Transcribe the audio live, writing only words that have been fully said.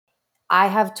I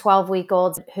have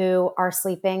 12-week-olds who are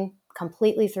sleeping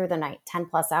completely through the night, 10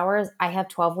 plus hours. I have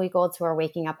 12-week-olds who are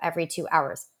waking up every 2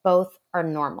 hours. Both are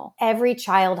normal. Every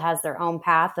child has their own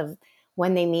path of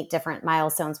when they meet different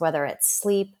milestones, whether it's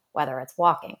sleep, whether it's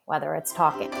walking, whether it's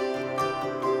talking.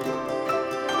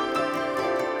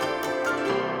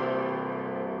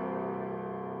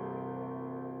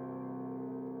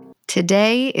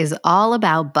 Today is all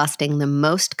about busting the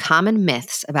most common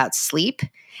myths about sleep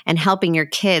and helping your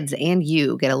kids and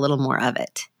you get a little more of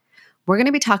it. We're going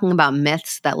to be talking about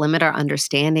myths that limit our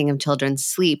understanding of children's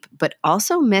sleep, but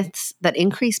also myths that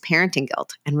increase parenting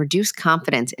guilt and reduce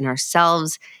confidence in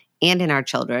ourselves and in our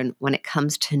children when it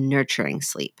comes to nurturing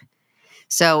sleep.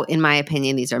 So, in my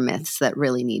opinion, these are myths that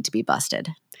really need to be busted.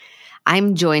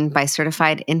 I'm joined by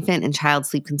certified infant and child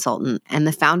sleep consultant and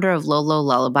the founder of Lolo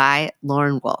Lullaby,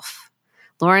 Lauren Wolf.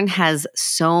 Lauren has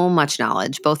so much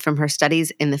knowledge, both from her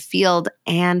studies in the field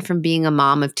and from being a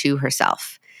mom of two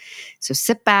herself. So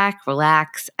sit back,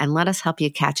 relax, and let us help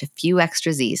you catch a few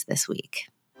extra Z's this week.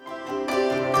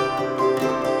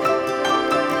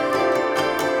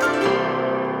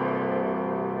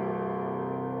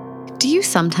 Do you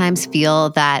sometimes feel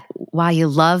that while you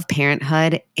love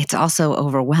parenthood, it's also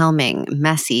overwhelming,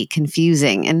 messy,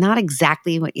 confusing, and not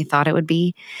exactly what you thought it would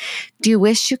be? Do you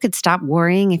wish you could stop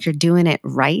worrying if you're doing it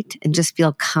right and just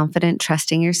feel confident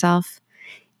trusting yourself?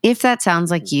 If that sounds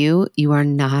like you are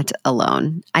not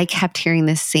alone. I kept hearing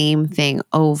the same thing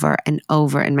over and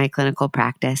over in my clinical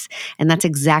practice, and that's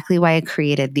exactly why I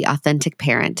created The Authentic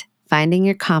Parent, Finding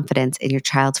Your Confidence in Your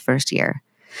Child's First Year.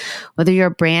 Whether you're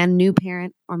a brand new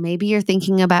parent or maybe you're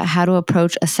thinking about how to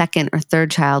approach a second or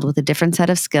third child with a different set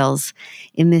of skills,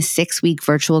 in this 6-week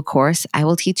virtual course, I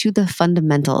will teach you the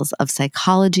fundamentals of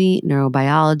psychology,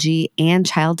 neurobiology, and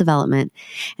child development,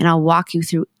 and I'll walk you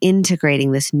through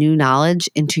integrating this new knowledge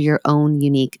into your own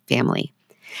unique family.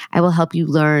 I will help you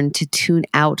learn to tune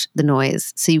out the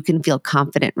noise so you can feel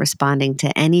confident responding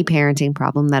to any parenting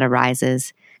problem that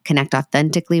arises, connect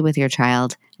authentically with your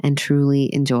child, and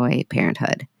truly enjoy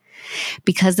parenthood.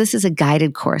 Because this is a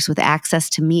guided course with access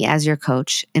to me as your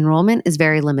coach, enrollment is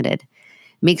very limited.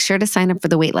 Make sure to sign up for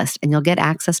the waitlist and you'll get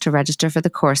access to register for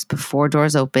the course before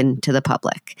doors open to the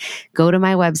public. Go to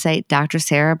my website,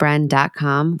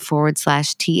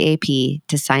 drsarahbren.com/TAP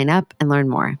to sign up and learn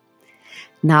more.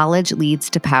 Knowledge leads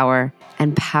to power,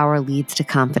 and power leads to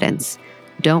confidence.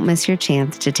 Don't miss your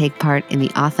chance to take part in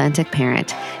The Authentic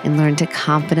Parent and learn to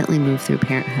confidently move through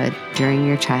parenthood during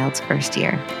your child's first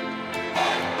year.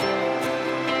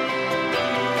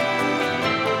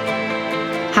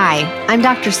 Hi, I'm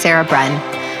Dr. Sarah Bren,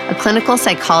 a clinical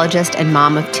psychologist and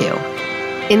mom of two.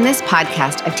 In this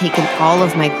podcast, I've taken all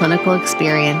of my clinical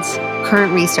experience,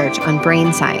 current research on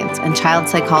brain science and child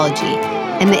psychology,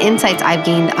 and the insights I've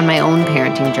gained on my own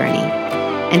parenting journey,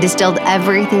 and distilled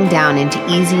everything down into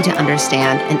easy to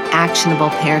understand and actionable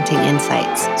parenting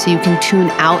insights so you can tune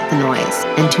out the noise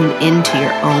and tune into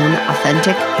your own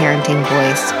authentic parenting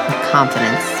voice with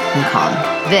confidence and calm.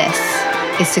 This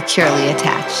is Securely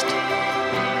Attached.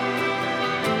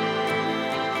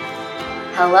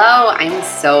 Hello, I'm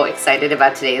so excited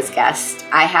about today's guest.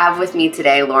 I have with me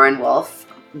today Lauren Wolf,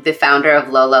 the founder of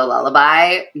Lolo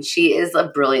Lullaby. She is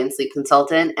a brilliant sleep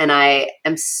consultant, and I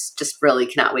am just really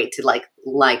cannot wait to like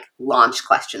launch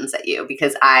questions at you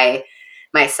because I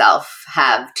myself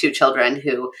have two children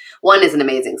who one is an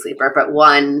amazing sleeper, but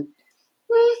one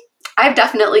I've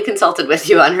definitely consulted with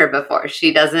you on her before.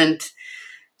 She doesn't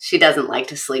like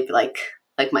to sleep like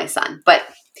my son, but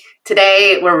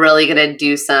today, we're really going to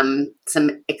do some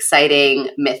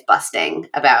exciting myth busting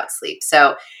about sleep.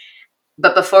 So,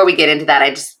 but before we get into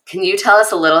that, can you tell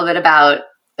us a little bit about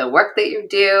the work that you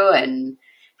do and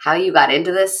how you got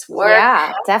into this work?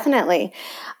 Yeah, definitely.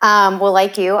 Well,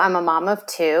 like you, I'm a mom of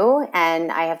two,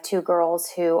 and I have two girls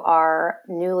who are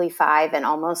newly 5 and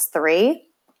almost 3.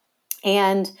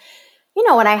 And, you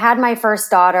know, when I had my first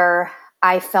daughter,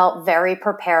 I felt very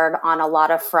prepared on a lot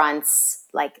of fronts.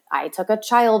 Like I took a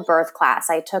childbirth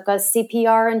class. I took a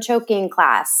CPR and choking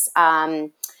class.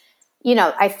 You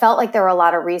know, I felt like there were a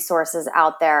lot of resources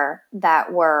out there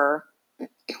that were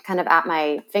kind of at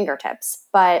my fingertips.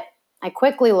 But I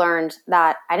quickly learned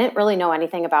that I didn't really know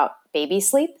anything about baby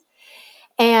sleep.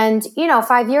 And, you know,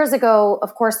 5 years ago,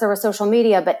 of course, there was social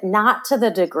media, but not to the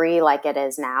degree like it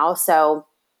is now. So,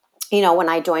 you know, when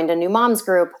I joined a new moms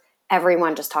group,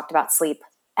 everyone just talked about sleep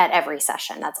at every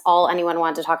session. That's all anyone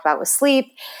wanted to talk about was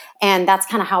sleep. And that's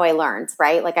kind of how I learned,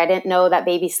 right? Like I didn't know that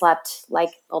baby slept like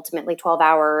ultimately 12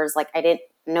 hours. Like I didn't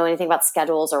know anything about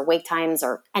schedules or wake times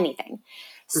or anything.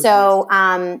 Mm-hmm. So,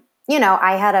 you know,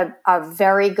 I had a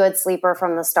very good sleeper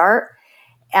from the start.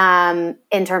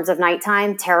 in terms of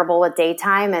nighttime, terrible with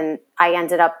daytime. And I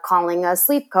ended up calling a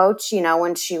sleep coach,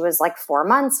 when she was like 4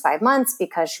 months, 5 months,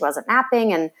 because she wasn't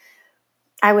napping. And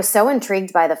I was so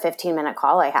intrigued by the 15-minute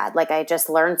call I had. Like, I just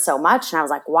learned so much, and I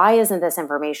was like, why isn't this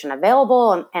information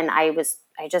available? And I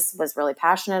just was really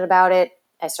passionate about it.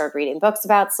 I started reading books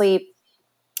about sleep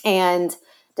and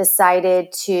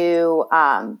decided to,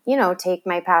 take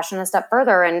my passion a step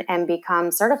further and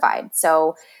become certified.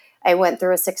 So I went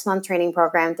through a 6-month training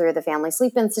program through the Family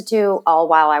Sleep Institute, all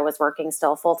while I was working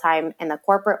still full-time in the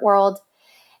corporate world.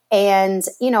 And,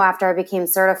 after I became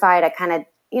certified, I kind of,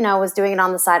 was doing it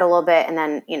on the side a little bit. And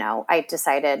then, I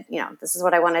decided, this is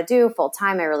what I want to do full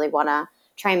time. I really want to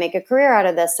try and make a career out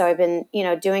of this. So I've been,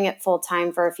 doing it full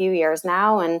time for a few years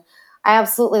now. And I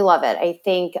absolutely love it. I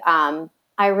think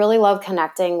I really love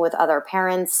connecting with other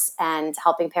parents and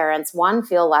helping parents, one,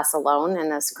 feel less alone in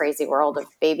this crazy world of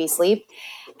baby sleep.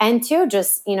 And two,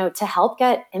 just, to help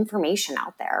get information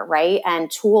out there, right? And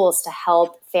tools to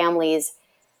help families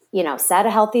set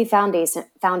a healthy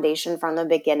foundation from the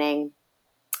beginning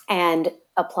and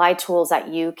apply tools that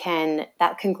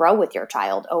can grow with your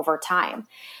child over time.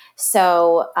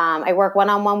 So I work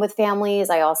one-on-one with families.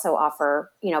 I also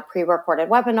offer, pre-recorded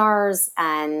webinars,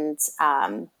 and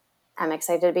I'm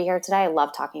excited to be here today. I love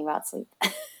talking about sleep.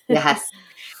 Yes.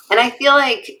 And I feel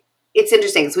like it's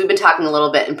interesting because we've been talking a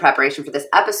little bit in preparation for this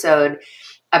episode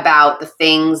about the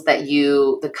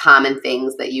common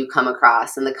things that you come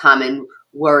across and the common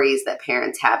worries that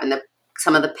parents have and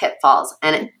some of the pitfalls.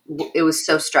 And it was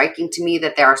so striking to me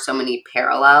that there are so many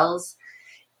parallels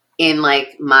in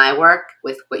like my work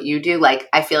with what you do. Like,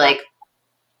 I feel like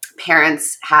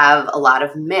parents have a lot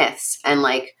of myths and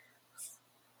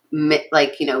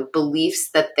beliefs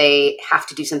that they have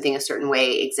to do something a certain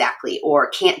way exactly, or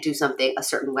can't do something a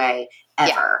certain way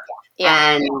ever.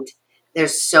 Yeah. And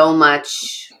there's so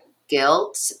much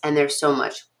guilt and there's so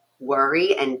much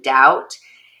worry and doubt.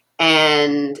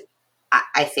 And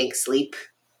I think sleep,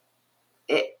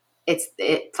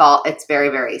 it's very,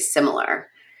 very similar.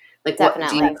 Like,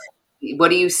 Definitely. what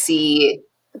do you see?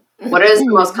 What is the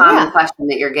most common Yeah. question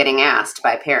that you're getting asked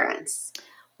by parents?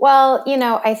 Well,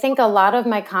 I think a lot of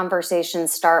my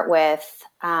conversations start with,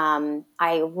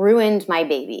 I ruined my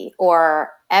baby,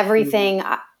 or everything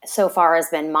so far has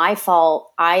been my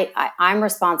fault. I'm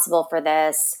responsible for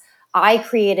this. I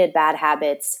created bad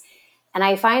habits. And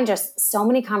I find just so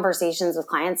many conversations with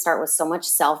clients start with so much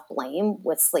self-blame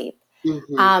with sleep.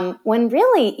 Mm-hmm. When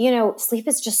really, sleep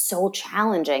is just so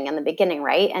challenging in the beginning,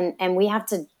 right? And we have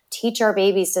to teach our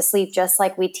babies to sleep just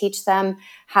like we teach them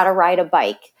how to ride a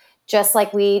bike, just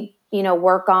like we,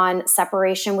 work on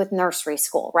separation with nursery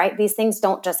school, right? These things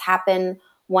don't just happen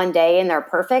one day and they're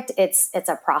perfect. It's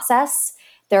a process.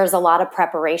 There's a lot of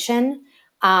preparation.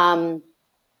 There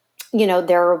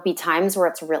will be times where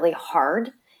it's really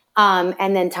hard.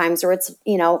 And then times where it's,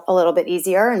 a little bit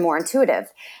easier and more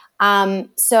intuitive.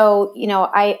 So,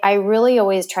 I really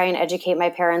always try and educate my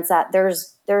parents that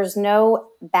there's no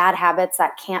bad habits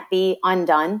that can't be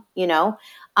undone,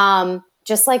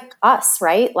 just like us,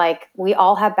 right? Like, we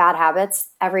all have bad habits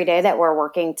every day that we're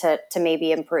working to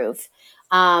maybe improve.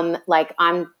 Like,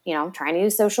 I'm, trying to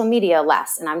use social media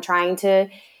less, and I'm trying to,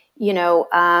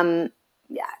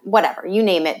 whatever, you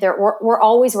name it. We're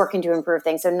always working to improve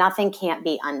things. So nothing can't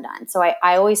be undone. So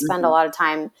I always spend a Mm-hmm. lot of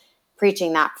time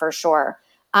preaching that for sure.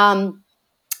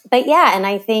 But yeah, and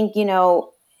I think,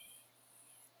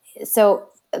 so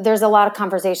there's a lot of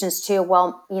conversations too.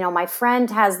 Well, my friend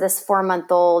has this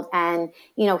 4-month-old, and,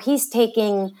 he's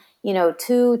taking,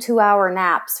 2-hour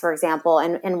naps, for example.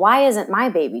 And why isn't my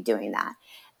baby doing that?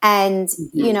 And,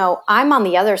 Mm-hmm. I'm on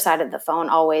the other side of the phone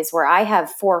always, where I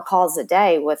have 4 calls a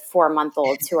day with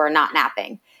 4-month-olds who are not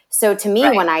napping. So to me,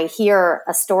 Right. when I hear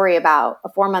a story about a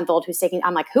 4-month-old who's taking,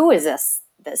 I'm like, who is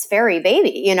this fairy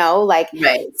baby,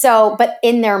 Right. so, but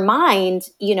in their mind,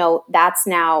 that's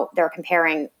now they're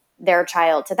comparing their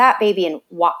child to that baby, and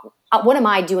what am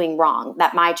I doing wrong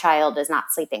that my child is not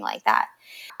sleeping like that?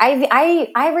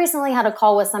 I recently had a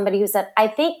call with somebody who said, I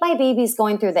think my baby's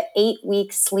going through the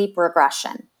 8-week sleep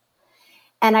regression.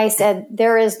 And I said,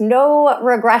 there is no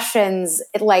regressions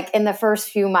like in the first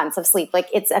few months of sleep. Like,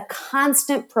 it's a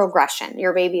constant progression.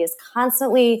 Your baby is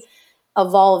constantly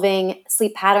evolving.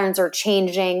 Sleep patterns are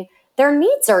changing. Their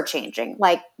needs are changing.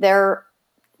 Like, their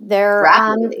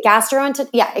Rapidly.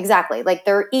 yeah, exactly. Like,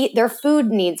 their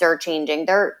food needs are changing.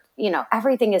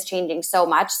 Everything is changing so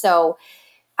much. So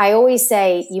I always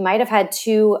say, you might have had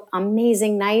 2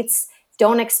 amazing nights.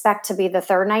 Don't expect to be the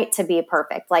third night to be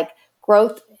perfect. Like,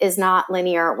 growth is not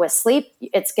linear with sleep.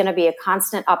 It's going to be a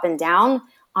constant up and down,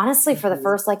 honestly, for the Mm-hmm.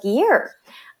 first year.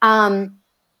 Um,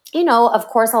 of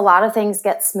course, a lot of things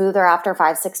get smoother after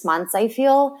 5, 6 months, I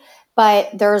feel, but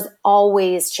there's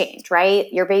always change,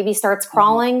 right? Your baby starts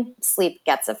crawling, sleep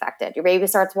gets affected. Your baby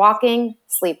starts walking,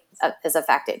 sleep is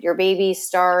affected. Your baby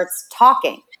starts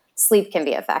talking, sleep can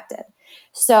be affected.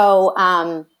 So,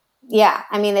 yeah,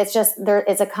 I mean, it's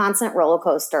a constant roller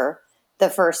coaster the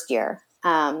first year.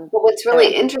 But what's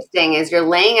really interesting is you're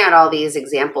laying out all these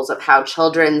examples of how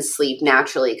children's sleep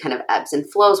naturally kind of ebbs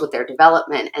and flows with their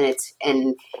development,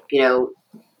 you know,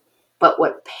 but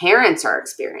what parents are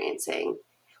experiencing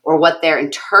or what they're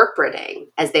interpreting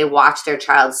as they watch their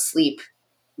child's sleep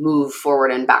move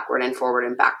forward and backward and forward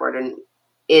and backward, and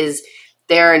is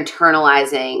they're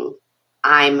internalizing,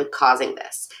 I'm causing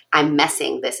this, I'm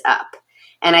messing this up.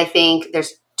 And I think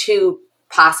there's two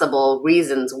possible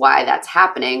reasons why that's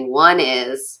happening. One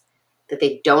is that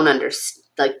they don't understand,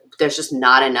 like there's just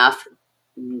not enough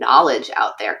knowledge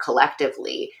out there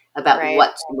collectively about Right.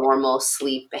 what's normal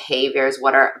sleep behaviors,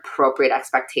 what are appropriate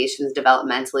expectations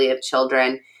developmentally of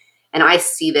children. And I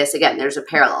see this again, there's a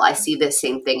parallel. I see this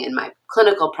same thing in my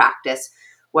clinical practice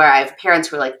where I have parents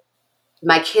who are like,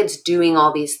 my kid's doing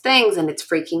all these things and it's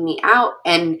freaking me out.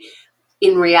 And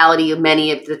in reality,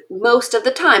 most of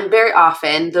the time, very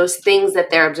often, those things that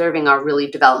they're observing are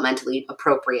really developmentally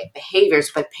appropriate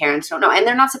behaviors, but parents don't know. And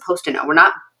they're not supposed to know. We're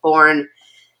not born,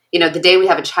 the day we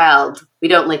have a child, we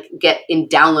don't like get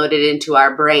downloaded into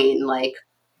our brain like,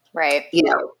 Right.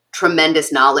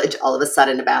 tremendous knowledge all of a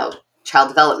sudden about child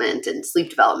development and sleep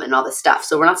development and all this stuff.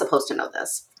 So we're not supposed to know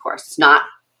this, of course. It's not,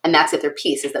 and that's the other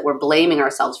piece, is that we're blaming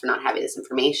ourselves for not having this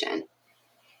information.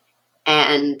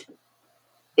 And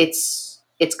it's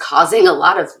causing a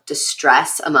lot of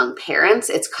distress among parents.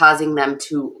 It's causing them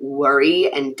to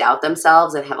worry and doubt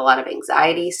themselves and have a lot of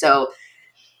anxiety. So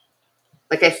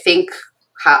like, I think,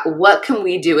 what can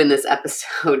we do in this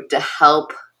episode to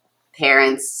help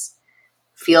parents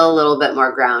feel a little bit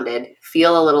more grounded,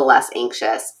 feel a little less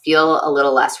anxious, feel a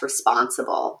little less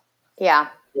responsible? Yeah.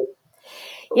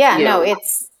 Yeah, no,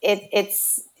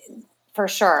 it's for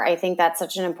sure. I think that's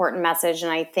such an important message.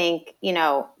 And I think,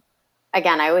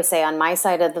 again, I always say on my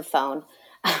side of the phone,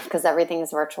 because everything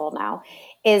is virtual now,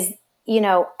 is,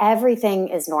 everything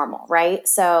is normal, right?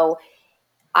 So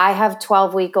I have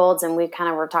 12-week-olds, and we kind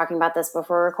of were talking about this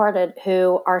before we recorded,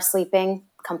 who are sleeping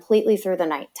completely through the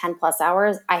night, 10 plus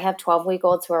hours. I have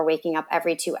 12-week-olds who are waking up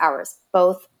every 2 hours.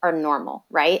 Both are normal,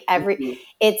 right?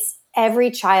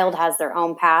 Every child has their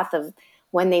own path of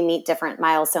when they meet different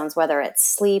milestones, whether it's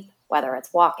sleep, whether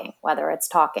it's walking, whether it's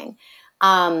talking.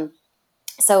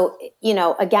 So,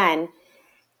 again,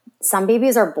 some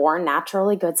babies are born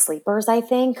naturally good sleepers, I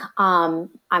think. I'm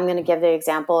going to give the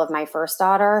example of my first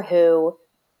daughter, who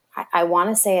I want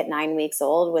to say at 9 weeks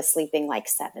old was sleeping like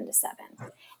 7 to 7.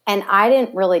 And I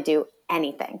didn't really do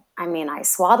anything. I mean, I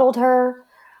swaddled her.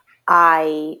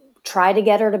 I tried to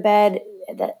get her to bed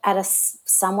at a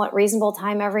somewhat reasonable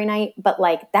time every night. But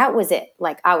like, that was it.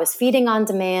 Like, I was feeding on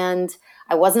demand.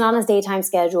 I wasn't on a daytime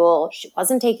schedule. She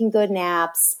wasn't taking good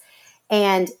naps.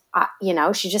 And,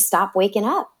 she just stopped waking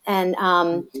up. And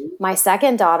my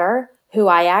second daughter, who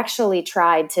I actually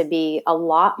tried to be a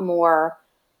lot more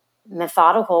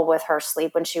methodical with her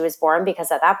sleep when she was born,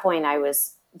 because at that point I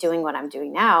was doing what I'm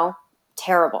doing now.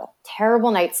 Terrible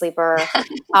night sleeper.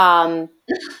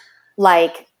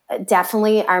 Like,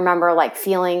 definitely, I remember like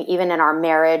feeling, even in our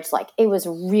marriage, like it was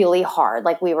really hard.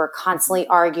 Like, we were constantly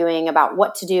arguing about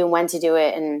what to do and when to do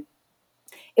it. And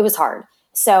it was hard.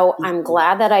 So I'm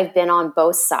glad that I've been on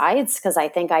both sides, because I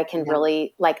think I can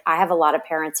really, like, I have a lot of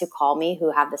parents who call me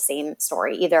who have the same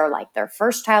story. Either like their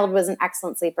first child was an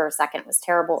excellent sleeper, second was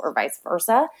terrible, or vice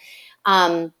versa.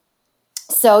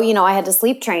 So, I had to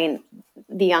sleep train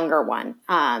the younger one.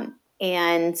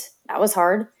 And that was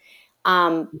hard. But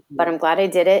I'm glad I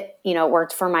did it. It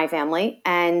worked for my family.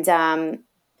 And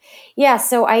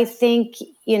so I think,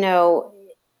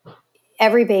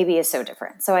 every baby is so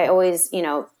different. So I always,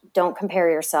 don't compare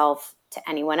yourself to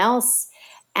anyone else.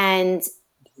 And,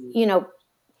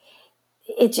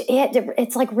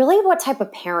 it's like really what type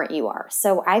of parent you are.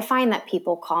 So I find that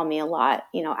people call me a lot,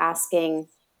 asking,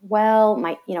 well,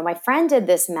 my friend did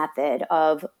this method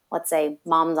of, let's say,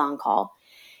 mom's on call.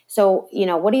 So,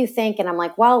 what do you think? And I'm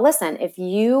like, well, listen, if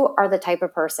you are the type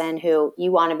of person who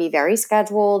you want to be very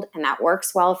scheduled and that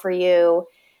works well for you,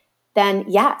 then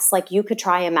yes, like you could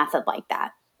try a method like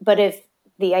that. But if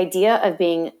the idea of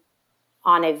being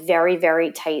on a very,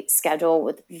 very tight schedule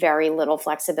with very little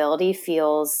flexibility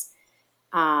feels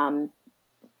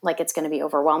like it's going to be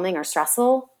overwhelming or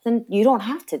stressful, then you don't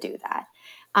have to do that.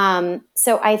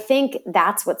 So I think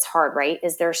that's what's hard, right?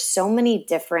 Is there's so many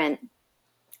different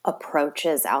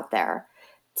approaches out there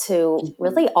to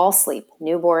really all sleep,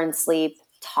 newborn sleep,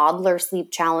 toddler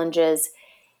sleep challenges.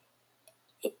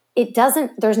 It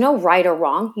doesn't, there's no right or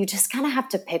wrong. You just kind of have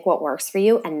to pick what works for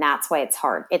you. And that's why it's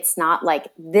hard. It's not like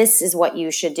this is what you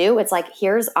should do. It's like,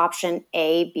 here's option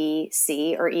A, B,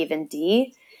 C, or even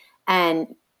D.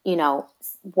 And, you know,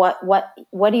 what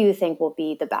do you think will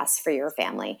be the best for your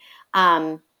family?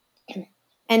 And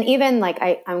even like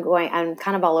I'm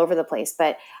kind of all over the place,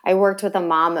 but I worked with a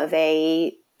mom of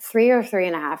a 3 or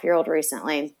 3.5-year-old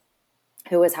recently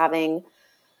who was having,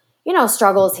 you know,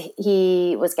 struggles.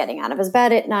 He was getting out of his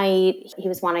bed at night. He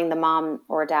was wanting the mom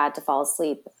or dad to fall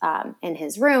asleep in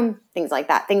his room, things like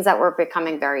that, things that were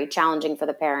becoming very challenging for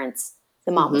the parents.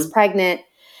 The mom was pregnant.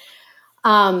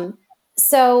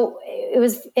 So it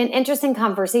was an interesting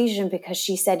conversation because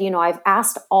she said, you know, I've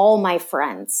asked all my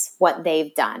friends what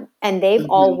they've done, and they've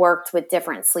all worked with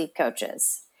different sleep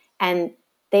coaches, and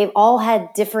they've all had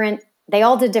they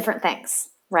all did different things.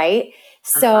 Right.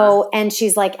 So, and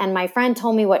she's like, and my friend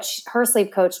told me what her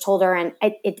sleep coach told her. And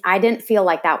I didn't feel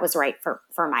like that was right for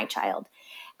my child.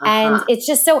 And it's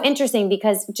just so interesting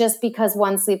because just because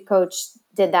one sleep coach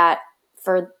did that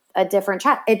for a different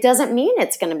child, it doesn't mean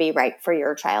it's going to be right for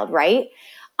your child. Right.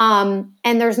 And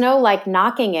there's no like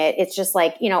knocking it. It's just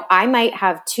like, you know, I might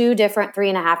have 2 different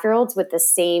 3.5-year-olds with the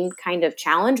same kind of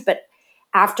challenge, but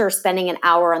after spending an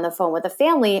hour on the phone with a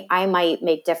family, I might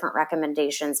make different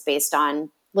recommendations based on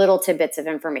little tidbits of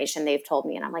information they've told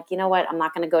me. And I'm like, you know what? I'm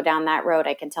not going to go down that road.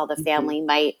 I can tell the family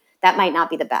that might not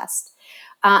be the best.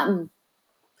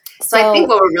 So I think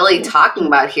what we're really talking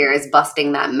about here is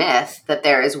busting that myth that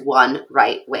there is one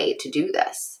right way to do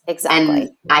this. Exactly. And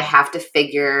I have to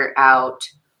figure out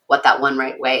what that one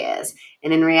right way is.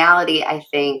 And in reality, I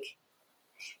think,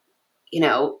 you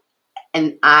know,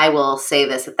 and I will say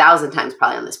this 1,000 times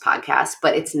probably on this podcast,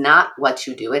 but it's not what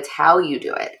you do, it's how you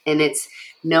do it. And it's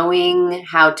knowing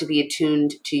how to be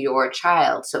attuned to your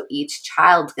child. So each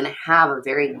child's going to have a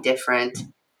very different,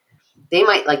 they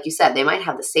might, like you said, they might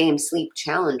have the same sleep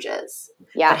challenges,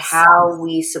 but how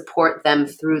we support them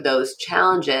through those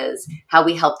challenges, how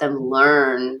we help them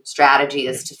learn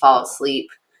strategies to fall asleep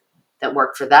that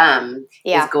work for them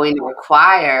is going to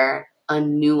require a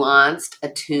nuanced,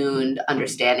 attuned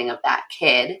understanding of that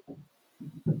kid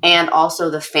and also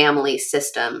the family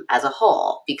system as a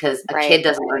whole, because a kid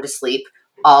doesn't learn to sleep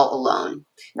all alone.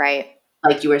 Right.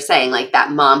 Like you were saying, like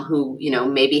that mom who, you know,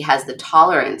 maybe has the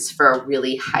tolerance for a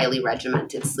really highly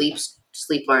regimented sleep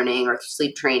learning or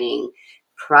sleep training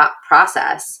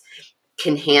process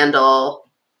can handle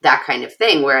that kind of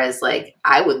thing. Whereas like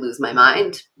I would lose my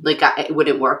mind. Like it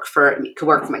wouldn't work could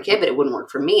work for my kid, but it wouldn't work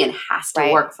for me, and has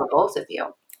to work for both of you.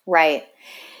 Right.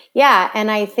 Yeah. And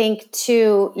I think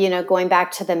too, you know, going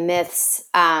back to the myths,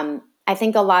 I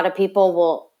think a lot of people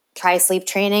will try sleep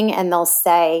training and they'll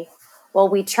say, well,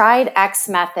 we tried X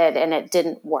method and it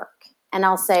didn't work. And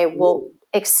I'll say, well,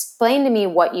 explain to me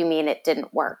what you mean it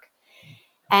didn't work.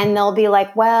 And they'll be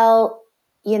like, well,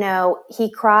 you know, he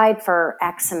cried for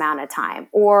X amount of time.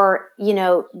 Or, you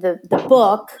know, the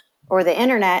book or the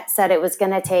internet said it was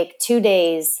going to take 2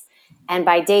 days. And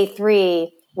by day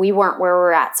 3, we weren't where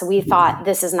we're at. So we thought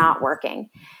this is not working.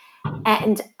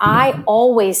 And I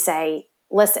always say,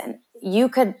 listen, you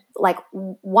could like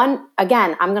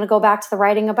again, I'm going to go back to the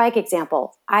riding a bike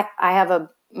example. I have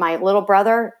my little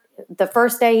brother, the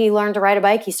first day he learned to ride a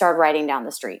bike, he started riding down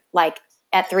the street, like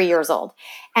at 3 years old.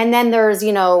 And then there's,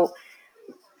 you know,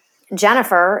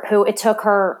 Jennifer, who it took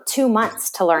her 2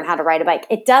 months to learn how to ride a bike.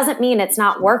 It doesn't mean it's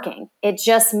not working. It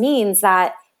just means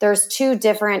that there's 2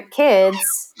 different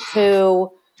kids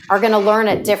who are going to learn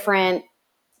at different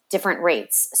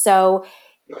rates. So,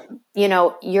 you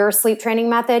know, your sleep training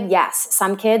method, yes,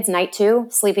 some kids, night 2,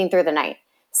 sleeping through the night.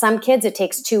 Some kids, it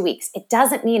takes 2 weeks. It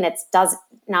doesn't mean it's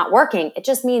not working. It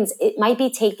just means it might be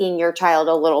taking your child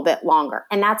a little bit longer.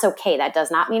 And that's okay. That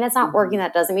does not mean it's not working.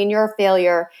 That doesn't mean you're a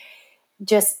failure.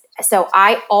 So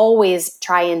I always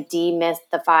try and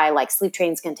demystify, like, sleep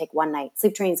training's going to take 1 night.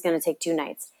 Sleep training's going to take 2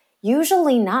 nights.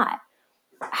 Usually not.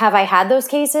 Have I had those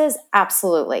cases?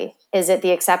 Absolutely. Is it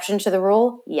the exception to the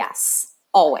rule? Yes,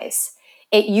 always.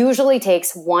 It usually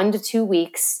takes 1 to 2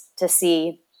 weeks to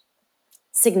see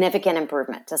significant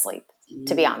improvement to sleep,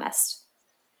 to be honest.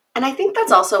 And I think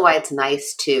that's also why it's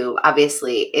nice to,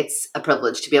 obviously, it's a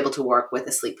privilege to be able to work with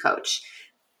a sleep coach.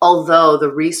 Although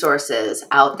the resources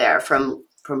out there from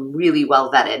really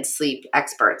well-vetted sleep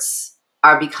experts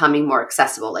are becoming more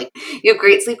accessible. Like you have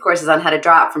great sleep courses on how to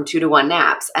drop from 2 to 1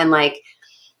 naps. And like,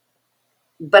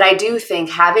 but I do think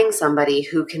having somebody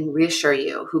who can reassure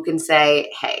you, who can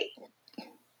say, hey,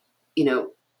 you know,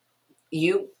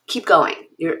 you keep going.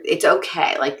 It's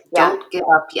okay. Like, Yeah. don't give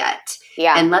up yet.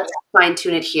 Yeah. And let's fine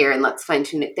tune it here and let's fine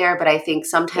tune it there. But I think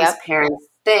sometimes Yep. parents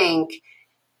think,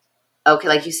 okay,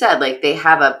 like you said, like they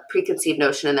have a preconceived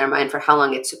notion in their mind for how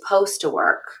long it's supposed to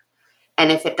work.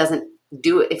 And if it doesn't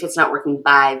do it, if it's not working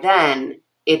by then,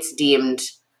 it's deemed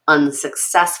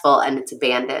unsuccessful and it's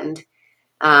abandoned.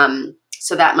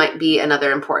 So that might be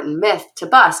another important myth to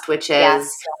bust, which is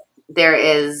Yes. there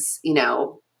is,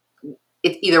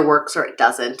 it either works or it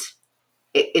doesn't.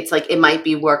 It's like it might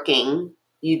be working.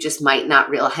 You just might not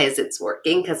realize it's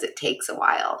working because it takes a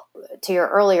while. To your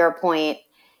earlier point,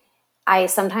 I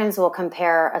sometimes will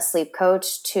compare a sleep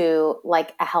coach to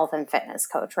like a health and fitness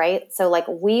coach, right? So like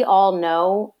we all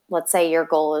know, let's say your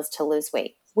goal is to lose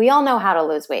weight. We all know how to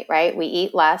lose weight, right? We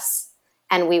eat less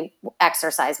and we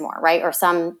exercise more, right? Or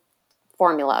some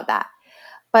formula of that.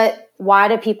 But why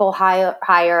do people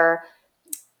hire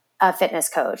a fitness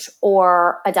coach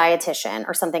or a dietitian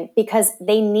or something? Because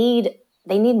they need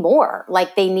more.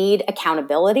 Like they need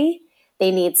accountability,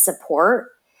 they need support,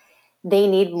 they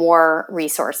need more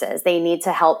resources. They need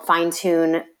to help fine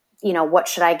tune, what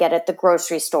should I get at the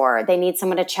grocery store? They need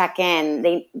someone to check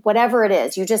in. Whatever it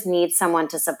is, you just need someone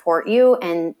to support you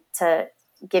and to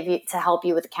help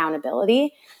you with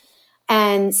accountability.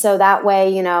 And so that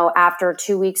way, after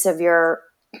 2 weeks of your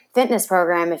fitness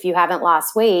program, if you haven't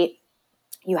lost weight,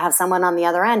 you have someone on the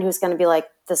other end who's going to be like,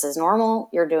 this is normal.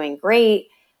 You're doing great.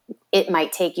 It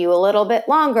might take you a little bit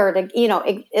longer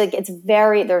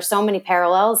to, there's so many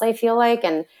parallels, I feel like.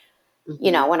 And,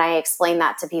 when I explain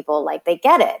that to people, like they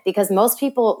get it, because most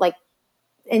people like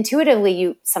intuitively,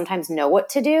 you sometimes know what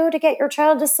to do to get your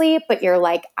child to sleep, but you're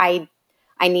like, I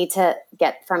need to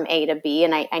get from A to B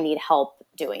and I need help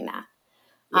doing that.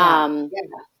 Yeah.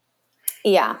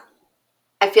 Yeah.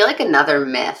 I feel like another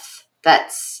myth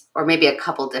or maybe a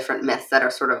couple different myths that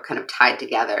are sort of kind of tied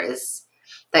together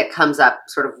that comes up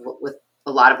sort of with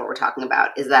a lot of what we're talking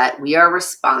about is that we are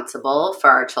responsible for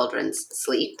our children's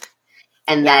sleep,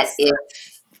 and that Yes.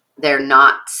 if they're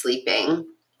not sleeping,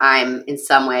 I'm in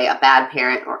some way a bad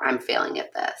parent or I'm failing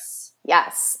at this.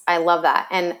 Yes. I love that.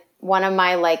 And one of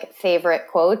my like favorite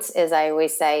quotes is I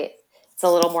always say, it's a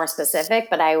little more specific,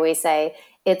 but I always say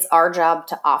it's our job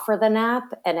to offer the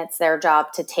nap and it's their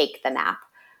job to take the nap.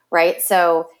 Right.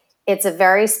 So it's a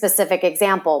very specific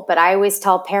example, but I always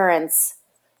tell parents,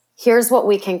 here's what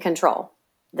we can control: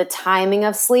 the timing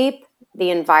of sleep,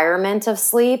 the environment of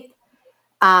sleep,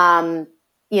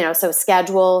 so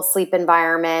schedule, sleep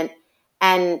environment,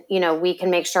 and, we can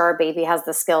make sure our baby has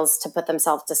the skills to put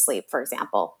themselves to sleep, for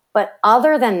example. But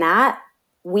other than that,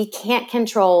 we can't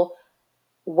control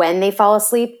when they fall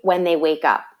asleep, when they wake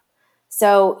up.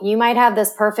 So you might have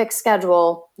this perfect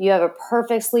schedule. You have a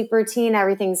perfect sleep routine.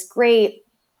 Everything's great.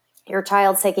 Your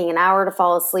child's taking an hour to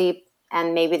fall asleep,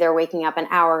 and maybe they're waking up an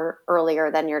hour earlier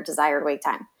than your desired wake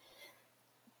time.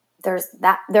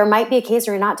 There might be a case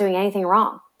where you're not doing anything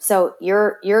wrong. So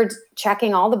you're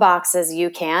checking all the boxes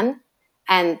you can,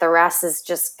 and the rest is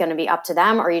just going to be up to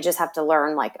them, or you just have to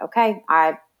learn like, okay,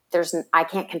 I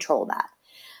can't control that.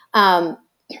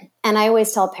 And I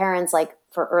always tell parents, like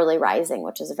for early rising,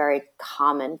 which is a very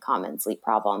common sleep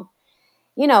problem,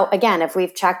 again, if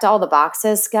we've checked all the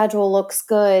boxes, schedule looks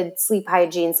good, sleep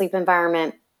hygiene, sleep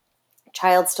environment,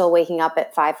 child still waking up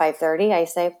at 5:30, I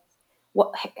say,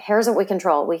 well, here's what we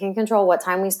control. We can control what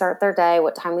time we start their day,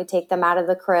 what time we take them out of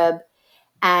the crib.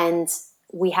 And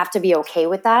we have to be okay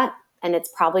with that. And it's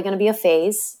probably going to be a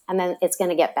phase, and then it's going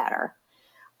to get better.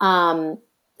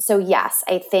 So yes,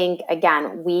 I think,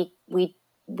 again,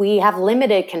 we have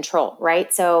limited control,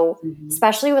 right? So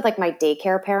especially with like my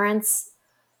daycare parents,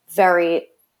 very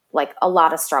like a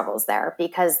lot of struggles there,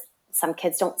 because some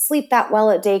kids don't sleep that well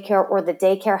at daycare, or the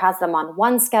daycare has them on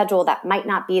one schedule that might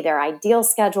not be their ideal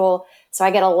schedule. So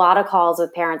I get a lot of calls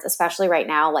with parents, especially right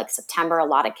now, like September, a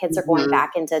lot of kids are going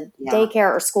back into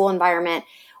daycare or school environment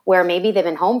where maybe they've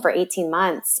been home for 18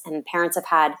 months and parents have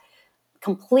had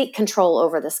complete control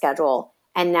over the schedule.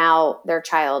 And now their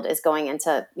child is going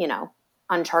into,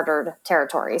 uncharted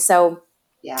territory. So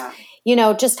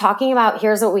just talking about,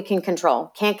 here's what we can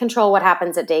control. Can't control what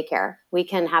happens at daycare. We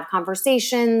can have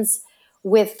conversations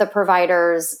with the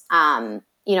providers.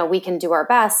 We can do our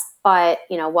best, but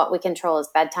what we control is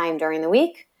bedtime during the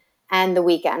week and the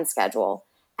weekend schedule.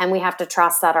 And we have to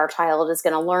trust that our child is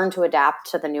going to learn to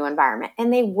adapt to the new environment,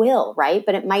 and they will, right?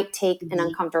 But it might take an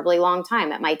uncomfortably long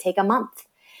time. It might take a month.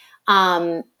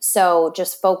 So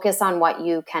just focus on what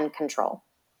you can control.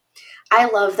 I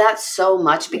love that so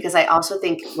much, because I also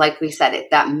think, like we said,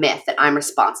 that myth that I'm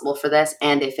responsible for this,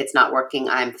 and if it's not working,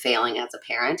 I'm failing as a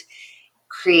parent.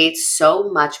 creates so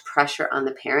much pressure on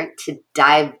the parent to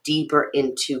dive deeper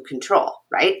into control,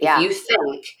 right? If Yeah. you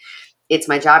think it's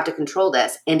my job to control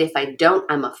this, and if I don't,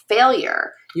 I'm a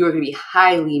failure, you are going to be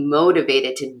highly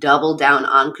motivated to double down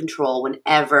on control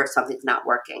whenever something's not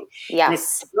working. And it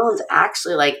Yes. sounds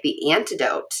actually like the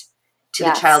antidote to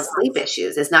the child's Yes. sleep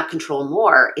issues is not control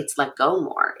more, it's let go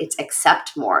more, it's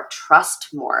accept more, trust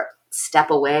more, step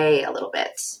away a little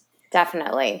bit.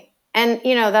 Definitely. And,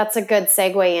 that's a good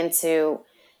segue into,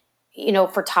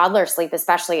 for toddler sleep,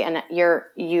 especially, and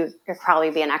you'll probably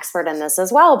be an expert in this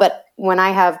as well. But when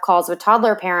I have calls with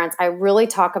toddler parents, I really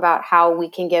talk about how we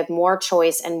can give more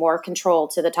choice and more control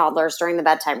to the toddlers during the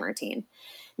bedtime routine.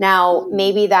 Now,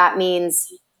 maybe that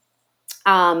means,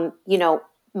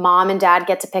 mom and dad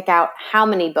get to pick out how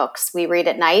many books we read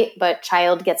at night, but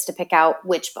child gets to pick out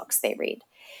which books they read.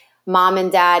 Mom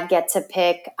and dad get to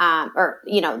pick,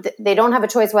 they don't have a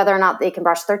choice whether or not they can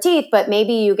brush their teeth, but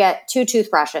maybe you get two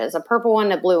toothbrushes, a purple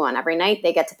one, a blue one. Every night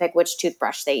they get to pick which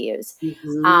toothbrush they use.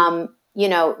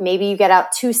 Mm-hmm. Maybe you get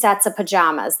out two sets of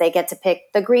pajamas. They get to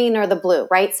pick the green or the blue,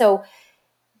 right? So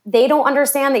they don't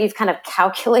understand that you've kind of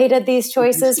calculated these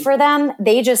choices for them.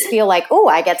 They just feel like, oh,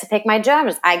 I get to pick my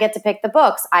pajamas. I get to pick the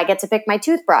books. I get to pick my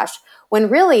toothbrush. When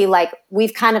really, like,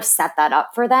 we've kind of set that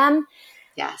up for them.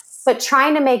 Yes. But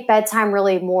trying to make bedtime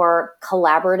really more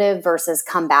collaborative versus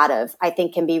combative, I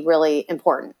think can be really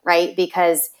important, right?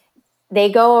 Because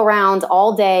they go around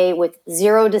all day with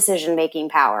zero decision-making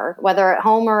power, whether at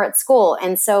home or at school.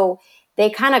 And so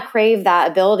they kind of crave that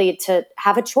ability to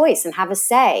have a choice and have a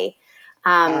say.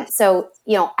 Yes. So,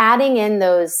 adding in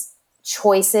those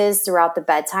choices throughout the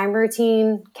bedtime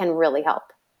routine can really help.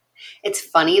 It's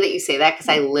funny that you say that because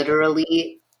I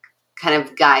literally kind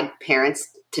of guide parents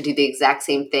to do the exact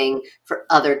same thing for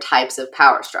other types of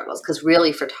power struggles. Because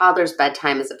really, for toddlers,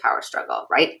 bedtime is a power struggle,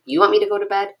 right? You want me to go to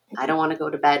bed? I don't want to go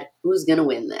to bed. Who's going to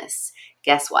win this?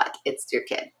 Guess what? It's your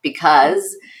kid.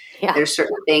 Because Yeah. there's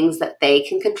certain things that they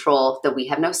can control that we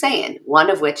have no say in. One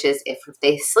of which is if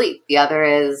they sleep. The other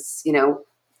is,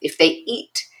 if they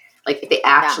eat, like if they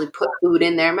actually put food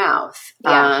in their mouth.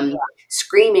 Yeah.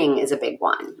 Screaming is a big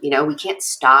one. We can't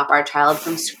stop our child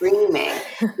from screaming.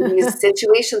 These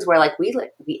situations where like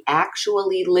we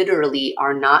actually literally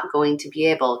are not going to be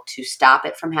able to stop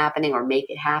it from happening or make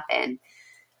it happen.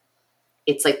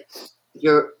 It's like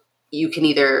you can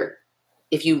either,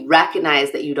 if you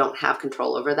recognize that you don't have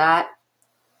control over that,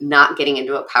 not getting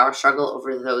into a power struggle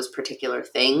over those particular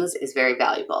things is very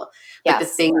valuable. But the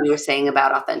thing you were saying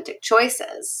about authentic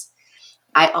choices,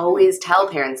 I always tell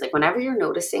parents, like, whenever you're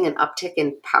noticing an uptick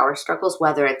in power struggles,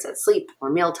 whether it's at sleep or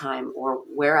mealtime or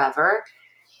wherever,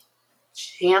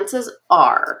 chances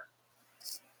are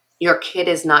your kid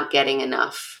is not getting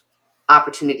enough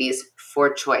opportunities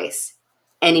for choice.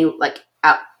 Any look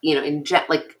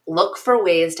for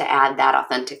ways to add that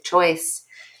authentic choice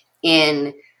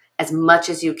in as much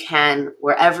as you can,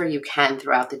 wherever you can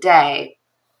throughout the day,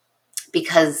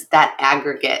 because that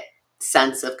aggregate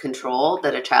sense of control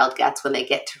that a child gets when they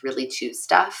get to really choose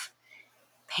stuff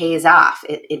pays off.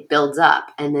 It builds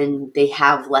up, and then they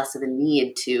have less of a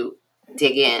need to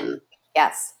dig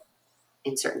Yes.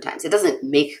 in certain times. It doesn't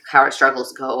make power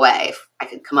struggles go away. If I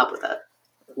could come up with a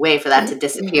way for that to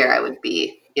disappear, I would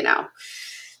be,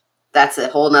 that's a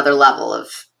whole nother level of,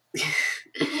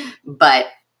 but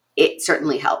it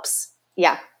certainly helps.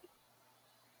 Yeah.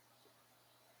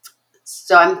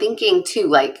 So I'm thinking too,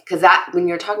 like, because that when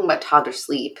you're talking about toddler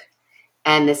sleep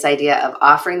and this idea of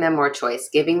offering them more choice,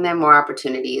 giving them more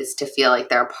opportunities to feel like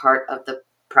they're a part of the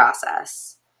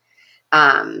process,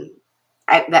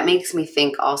 that makes me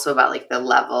think also about like the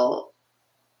level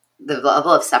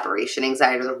of separation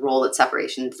anxiety, or the role that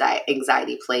separation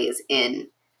anxiety plays in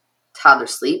toddler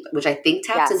sleep, which I think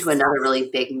taps into another really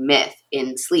big myth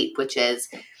in sleep, which is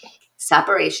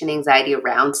separation anxiety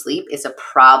around sleep is a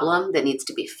problem that needs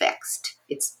to be fixed.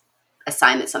 It's a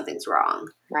sign that something's wrong.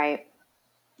 Right.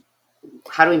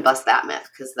 How do we bust that myth?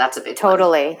 Because that's a big one.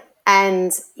 Totally.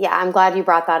 And yeah, I'm glad you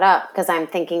brought that up, because I'm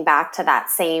thinking back to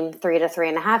that same 3 to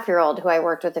 3.5-year-old who I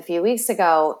worked with a few weeks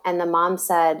ago. And the mom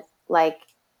said, like,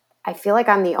 I feel like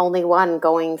I'm the only one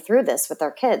going through this with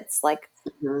our kids. Like,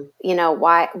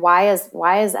 why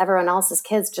is everyone else's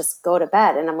kids just go to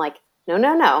bed? And I'm like,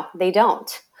 no, they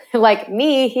don't. Like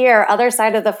me here, other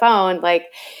side of the phone. Like,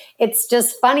 it's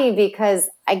just funny because,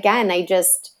 again,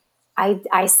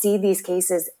 I see these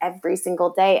cases every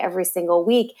single day, every single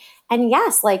week. And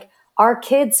yes, like, our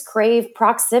kids crave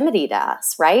proximity to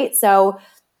us, right? So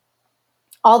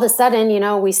all of a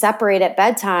sudden, we separate at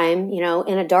bedtime,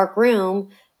 in a dark room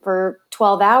for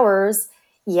 12 hours.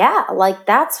 Yeah, like,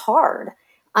 that's hard.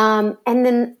 And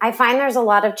then I find there's a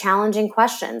lot of challenging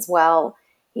questions. Well,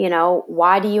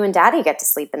 why do you and daddy get to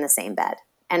sleep in the same bed?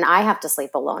 And I have to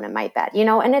sleep alone in my bed,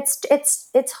 and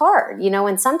it's hard,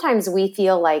 and sometimes we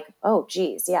feel like, oh,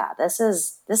 geez, yeah, this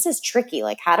is tricky.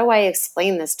 Like, how do I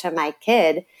explain this to my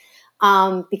kid?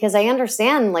 Because I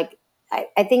understand, like,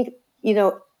 I think,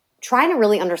 trying to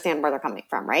really understand where they're coming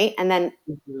from, right? And then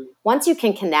once you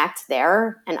can connect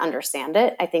there and understand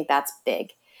it, I think that's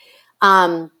big.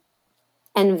 And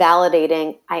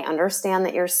validating, I understand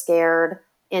that you're scared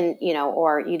and,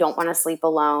 or you don't want to sleep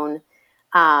alone,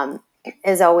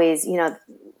 is always,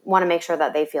 want to make sure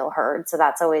that they feel heard. So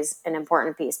that's always an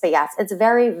important piece. But yes, it's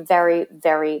very, very,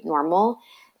 very normal.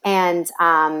 And,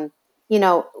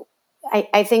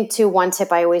 I think too, one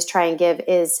tip I always try and give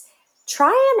is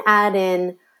try and add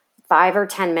in 5 or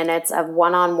 10 minutes of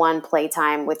one-on-one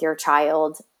playtime with your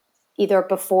child, either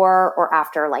before or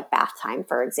after, like bath time,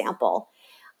 for example.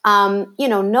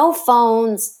 No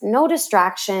phones, no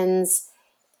distractions,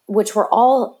 which we're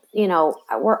all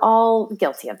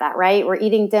guilty of that, right? We're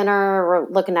eating dinner, we're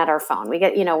looking at our phone.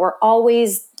 We're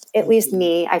always, at least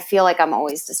me, I feel like I'm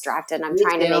always distracted. And I'm Me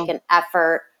trying to make too. an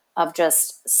effort of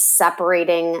just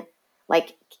separating,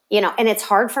 like, and it's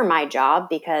hard for my job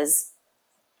because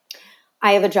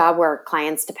I have a job where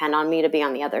clients depend on me to be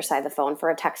on the other side of the phone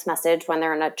for a text message when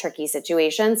they're in a tricky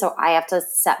situation. So I have to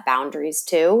set boundaries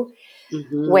too,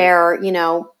 where,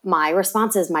 my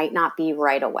responses might not be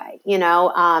right away,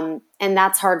 and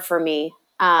that's hard for me.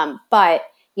 But,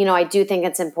 I do think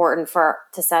it's important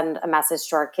to send a message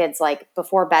to our kids, like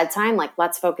before bedtime, like,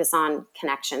 let's focus on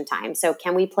connection time. So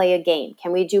can we play a game?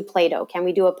 Can we do Play-Doh? Can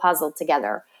we do a puzzle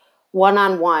together?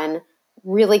 One-on-one,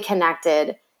 really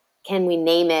connected. Can we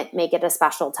name it, make it a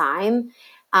special time?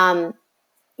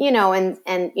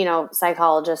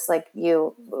 Psychologists like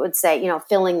you would say,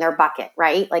 filling their bucket,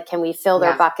 right? Like, can we fill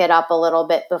their bucket up a little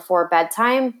bit before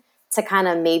bedtime to kind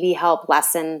of maybe help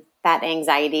lessen that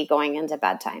anxiety going into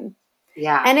bedtime?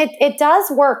 Yeah. And it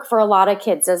does work for a lot of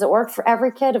kids. Does it work for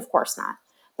every kid? Of course not.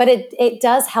 But it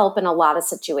does help in a lot of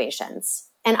situations.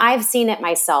 And I've seen it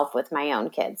myself with my own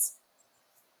kids.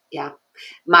 Yeah.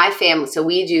 My family, so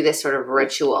we do this sort of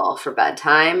ritual for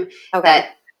bedtime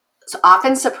that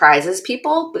often surprises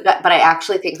people, but I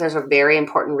actually think there's a very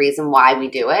important reason why we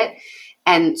do it.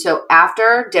 And so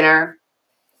after dinner,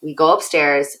 we go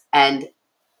upstairs, and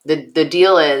the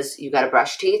deal is you got to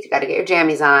brush your teeth, you got to get your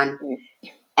jammies on,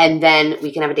 and then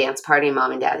we can have a dance party in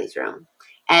mom and daddy's room.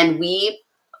 And we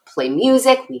play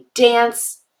music, we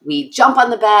dance, we jump on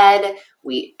the bed,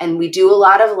 we do a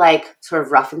lot of like sort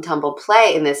of rough and tumble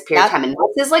play in this period of time. And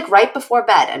this is like right before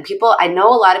bed. And I know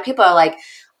a lot of people are like,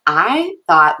 I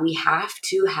thought we have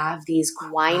to have these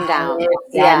Wind down.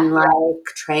 and like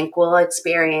tranquil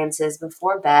experiences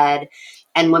before bed.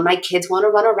 And when my kids want to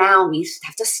run around, we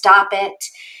have to stop it.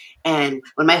 And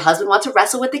when my husband wants to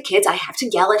wrestle with the kids, I have to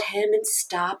yell at him and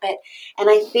stop it. And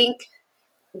I think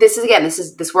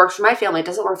this works for my family. It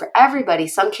doesn't work for everybody.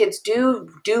 Some kids do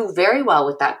very well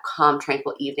with that calm,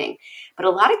 tranquil evening. But a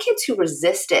lot of kids who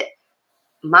resist it,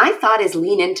 my thought is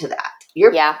lean into that.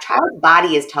 Your child's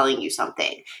body is telling you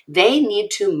something. They need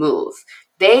to move.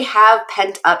 They have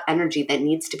pent up energy that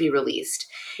needs to be released.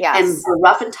 Yes. And the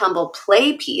rough and tumble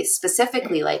play piece,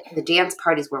 specifically like the dance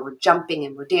parties where we're jumping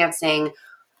and we're dancing,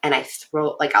 and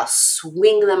I'll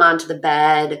swing them onto the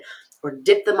bed or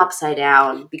dip them upside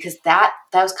down, because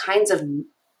those kinds of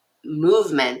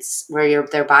movements where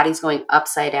their body's going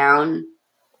upside down.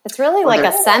 It's really like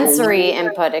a sensory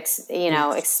input,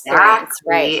 experience,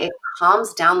 right? It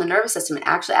calms down the nervous system. It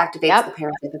actually activates the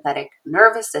parasympathetic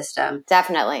nervous system.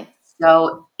 Definitely.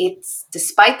 So it's,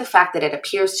 despite the fact that it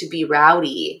appears to be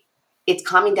rowdy, it's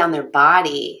calming down their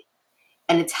body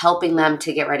and it's helping them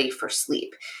to get ready for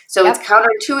sleep. So it's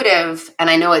counterintuitive. And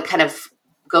I know it kind of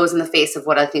goes in the face of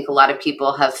what I think a lot of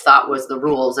people have thought was the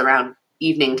rules around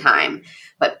evening time,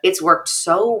 but it's worked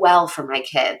so well for my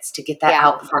kids to get that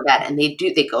out before bed. And they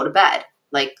go to bed.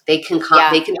 Like they can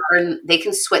they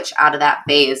can switch out of that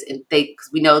phase, and cause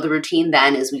we know the routine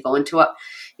then is we go into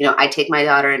I take my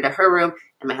daughter into her room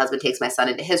and my husband takes my son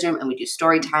into his room, and we do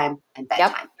story time and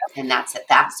bedtime. And that's it.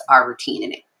 That's our routine,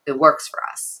 and it works for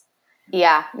us.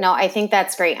 Yeah, no, I think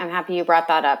that's great. I'm happy you brought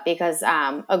that up because,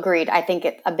 agreed. I think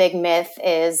a big myth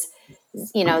is,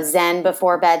 Zen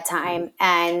before bedtime.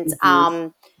 And,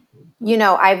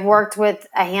 I've worked with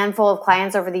a handful of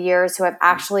clients over the years who have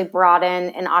actually brought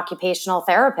in an occupational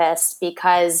therapist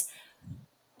because,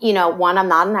 one, I'm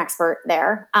not an expert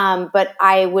there, but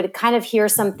I would kind of hear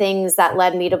some things that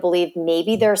led me to believe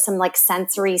maybe there's some like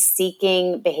sensory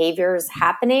seeking behaviors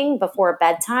happening before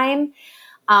bedtime.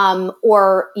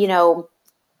 Or,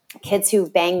 kids who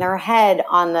bang their head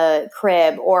on the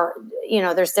crib, or,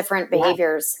 there's different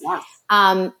behaviors. Yes.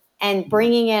 And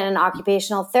bringing in an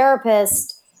occupational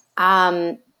therapist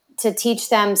to teach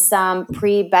them some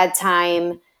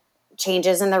pre-bedtime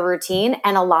changes in the routine.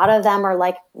 And a lot of them are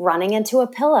like running into a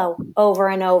pillow over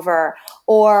and over,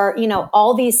 or,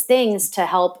 all these things to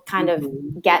help kind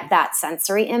of get that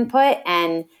sensory input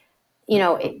and,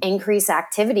 increase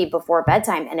activity before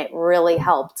bedtime. And it really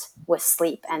helped with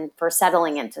sleep and for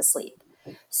settling into sleep.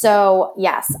 So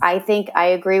yes, I think I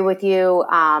agree with you.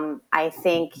 I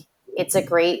think it's a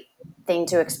great thing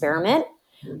to experiment.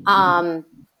 And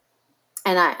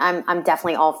I'm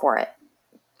definitely all for it.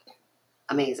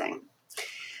 Amazing.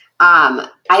 I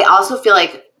also feel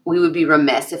like we would be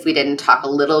remiss if we didn't talk a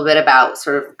little bit about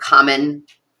sort of common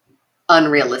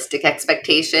unrealistic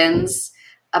expectations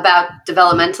about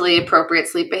developmentally appropriate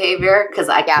sleep behavior, because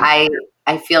I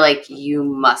feel like you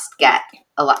must get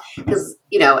a lot, because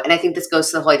and I think this goes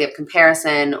to the whole idea of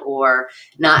comparison or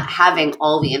not having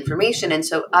all the information. And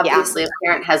so obviously a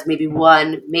parent has maybe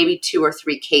one, maybe 2 or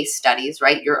 3 case studies,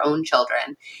 right? Your own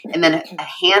children, and then a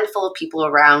handful of people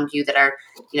around you that are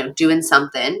doing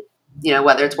something,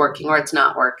 whether it's working or it's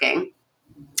not working.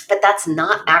 But that's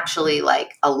not actually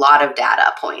like a lot of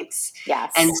data points.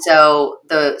 Yes. And so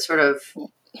the sort of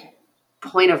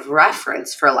point of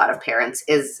reference for a lot of parents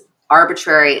is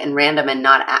arbitrary and random, and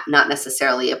not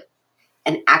necessarily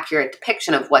an accurate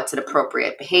depiction of what's an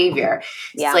appropriate behavior.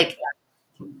 It's like,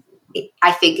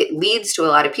 I think it leads to a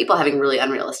lot of people having really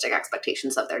unrealistic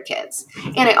expectations of their kids.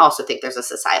 And I also think there's a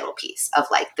societal piece of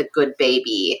like the good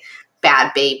baby,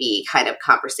 bad baby kind of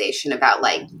conversation about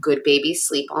like good babies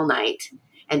sleep all night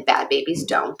and bad babies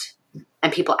don't.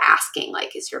 And people asking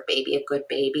like, is your baby a good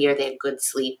baby? Are they a good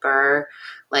sleeper?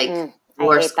 Like, I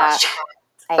hate that.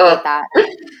 I hate that.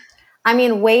 I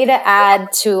mean, way to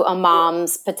add to a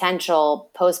mom's potential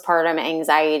postpartum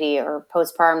anxiety or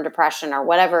postpartum depression or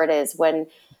whatever it is when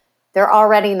they're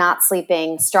already not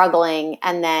sleeping, struggling,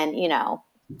 and then,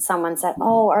 someone said,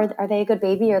 "Oh, are they a good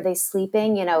baby? Are they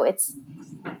sleeping?"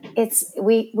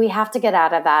 We have to get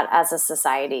out of that as a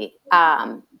society,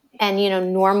 and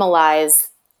normalize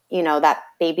that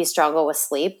babies struggle with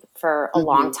sleep for a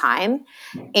long time,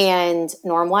 and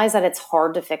normalize that it's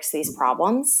hard to fix these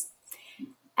problems.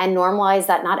 And normalize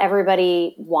that not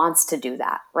everybody wants to do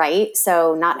that, right?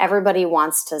 So not everybody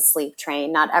wants to sleep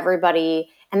train, not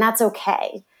everybody, and that's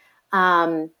okay.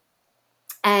 And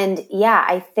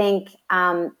I think,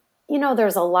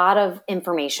 there's a lot of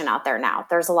information out there now.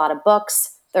 There's a lot of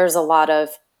books. There's a lot of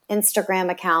Instagram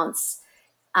accounts,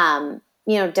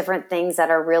 different things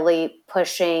that are really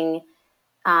pushing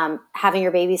having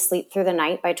your baby sleep through the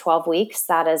night by 12 weeks.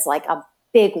 That is like a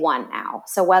big one now.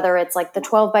 So whether it's like the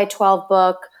 12 by 12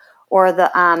 book or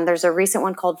there's a recent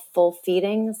one called Full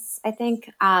Feedings, I think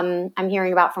I'm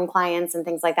hearing about from clients and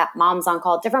things like that. Moms on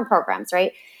Call, different programs,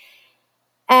 right?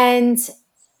 And,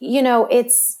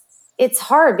 it's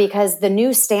hard because the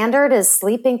new standard is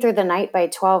sleeping through the night by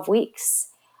 12 weeks,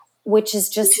 which is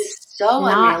just so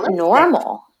not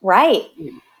normal, right?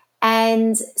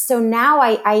 And so now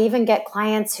I even get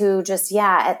clients who just,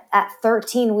 at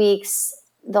 13 weeks,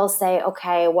 they'll say,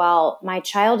 okay, well, my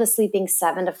child is sleeping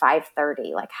 7 to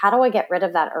 5:30. Like, how do I get rid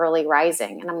of that early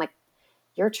rising? And I'm like,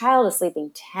 your child is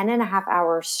sleeping 10 and a half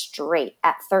hours straight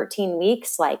at 13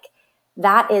 weeks. Like,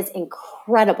 that is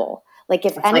incredible. Like,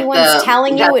 if anyone's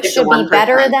telling you it should be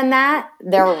better than that,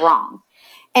 they're wrong.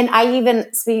 And I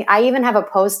even have a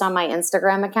post on my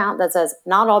Instagram account that says,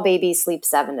 not all babies sleep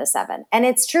 7 to 7. And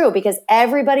it's true because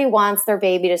everybody wants their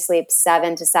baby to sleep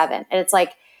 7 to 7. And it's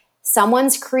like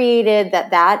someone's created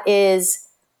that is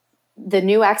the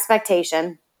new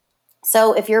expectation.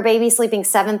 So if your baby's sleeping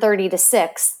 7:30 to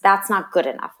 6, that's not good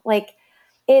enough. Like,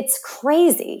 it's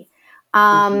crazy.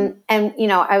 And,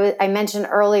 I mentioned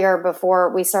earlier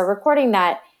before we started recording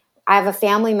that I have a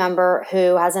family member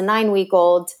who has a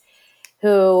 9-week-old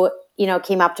who,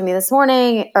 came up to me this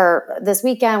morning or this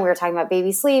weekend. We were talking about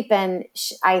baby sleep. And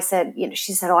I said,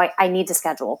 she said, "Oh, I need to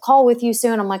schedule a call with you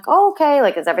soon." I'm like, "Oh, okay.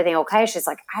 Like, is everything okay?" She's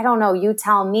like, "I don't know. You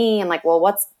tell me." I'm like,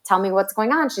 "Well, tell me what's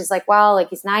going on." She's like, "Well, like,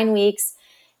 he's 9 weeks.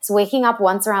 He's waking up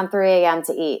once around 3 a.m.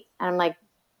 to eat." And I'm like,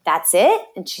 "That's it?"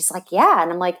 And she's like, "Yeah."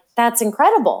 And I'm like, "That's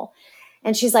incredible."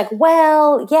 And she's like,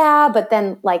 "Well, yeah, but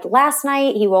then like last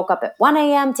night he woke up at 1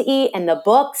 a.m. to eat and the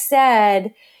book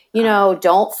said,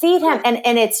 don't feed him."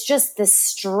 And it's just the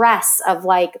stress of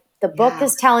like, the book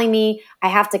is telling me I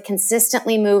have to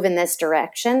consistently move in this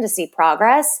direction to see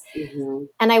progress.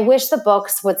 And I wish the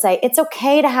books would say, it's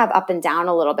okay to have up and down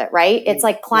a little bit, right? It's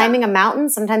like climbing a mountain.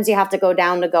 Sometimes you have to go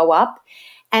down to go up.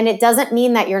 And it doesn't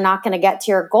mean that you're not going to get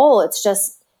to your goal. It's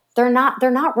just, they're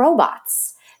not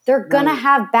robots. they're going to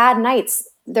have bad nights.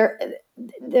 We have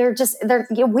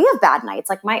bad nights.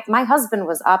 Like my husband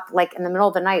was up like in the middle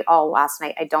of the night all last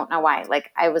night. I don't know why.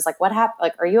 Like I was like, what happened?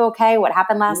 Like, are you okay? What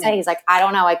happened last night? He's like, I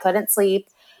don't know. I couldn't sleep.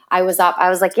 I was up. I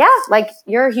was like, yeah, like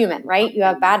you're a human, right? You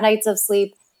have bad nights of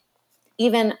sleep,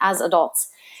 even as adults.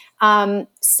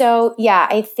 So yeah,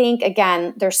 I think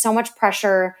again, there's so much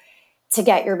pressure to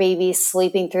get your baby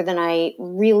sleeping through the night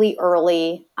really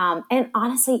early. And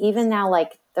honestly, even now,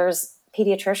 like there's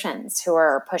pediatricians who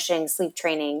are pushing sleep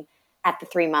training at the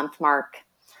 3-month mark,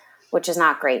 which is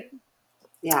not great.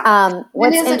 Yeah.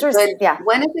 What's interesting? Yeah.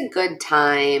 When is a good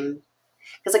time?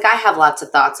 Because like I have lots of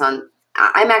thoughts on,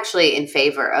 I'm actually in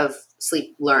favor of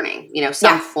sleep learning,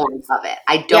 some form of it.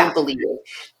 I don't believe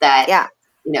that,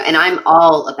 and I'm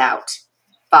all about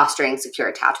fostering secure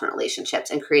attachment relationships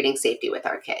and creating safety with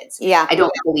our kids. Yeah. I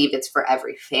don't believe it's for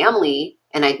every family,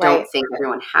 and I don't think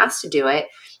everyone has to do it.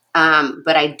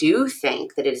 But I do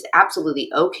think that it is absolutely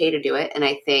okay to do it. And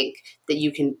I think that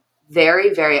you can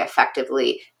very, very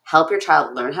effectively help your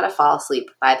child learn how to fall asleep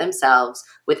by themselves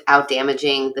without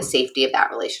damaging the safety of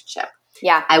that relationship.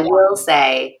 Yeah. I will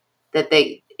say that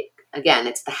again,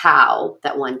 it's the how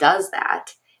that one does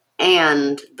that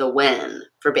and the when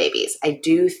for babies. I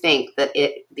do think that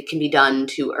it can be done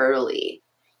too early.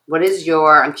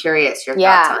 I'm curious, your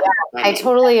thoughts on it. I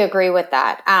totally agree with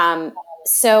that.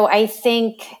 So I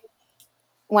think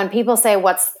when people say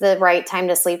what's the right time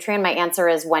to sleep train, my answer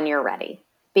is when you're ready.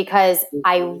 Because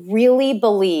I really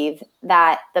believe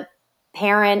that the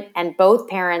parent and both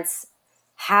parents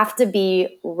have to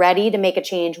be ready to make a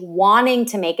change, wanting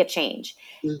to make a change.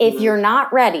 If you're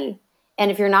not ready and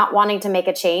if you're not wanting to make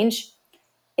a change,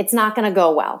 it's not going to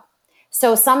go well.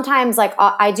 So sometimes like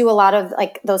I do a lot of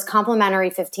like those complimentary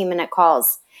 15-minute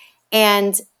calls.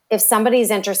 And if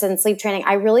somebody's interested in sleep training,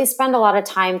 I really spend a lot of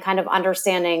time kind of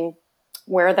understanding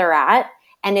where they're at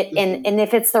and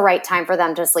if it's the right time for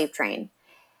them to sleep train.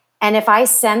 And if I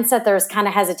sense that there's kind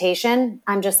of hesitation,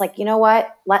 I'm just like, you know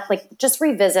what? Just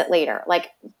revisit later.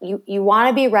 Like you want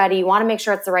to be ready. You want to make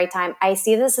sure it's the right time. I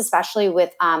see this especially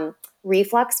with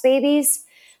reflux babies.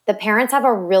 The parents have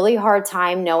a really hard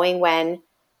time knowing when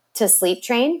to sleep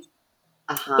train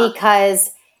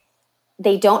because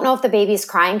they don't know if the baby's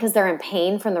crying because they're in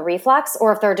pain from the reflux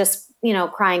or if they're just,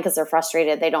 crying because they're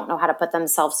frustrated. They don't know how to put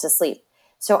themselves to sleep.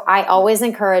 So I always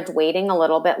encourage waiting a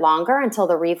little bit longer until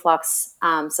the reflux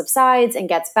subsides and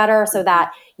gets better so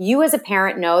that you as a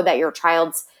parent know that your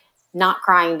child's not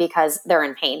crying because they're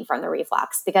in pain from the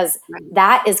reflux, because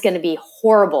that is going to be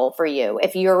horrible for you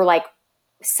if you're like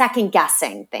second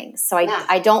guessing things. So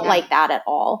I don't like that at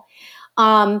all.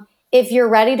 If you're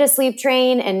ready to sleep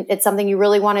train and it's something you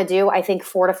really want to do, I think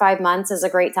 4 to 5 months is a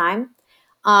great time.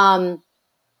 I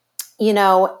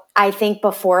think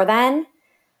before then,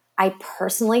 I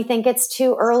personally think it's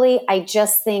too early. I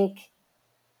just think,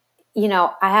 I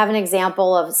have an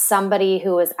example of somebody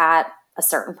who was at a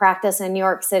certain practice in New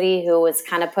York City who was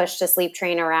kind of pushed to sleep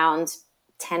train around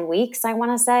 10 weeks, I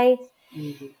want to say.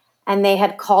 Mm-hmm. And they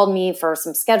had called me for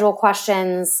some schedule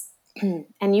questions.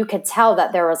 And you could tell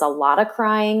that there was a lot of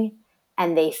crying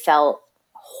and they felt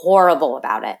horrible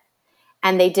about it.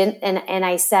 And they didn't. And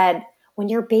I said, when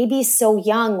your baby's so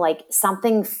young, like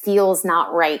something feels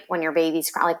not right when your baby's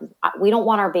crying. Like we don't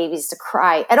want our babies to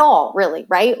cry at all, really,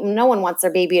 right? No one wants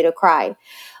their baby to cry.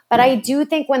 But I do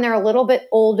think when they're a little bit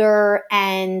older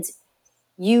and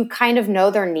you kind of know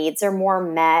their needs are more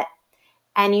met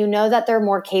and you know that they're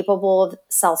more capable of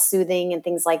self-soothing and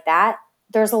things like that,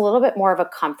 there's a little bit more of a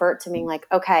comfort to being like,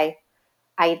 okay,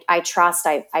 I trust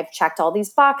I've checked all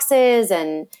these boxes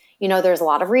and, there's a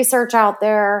lot of research out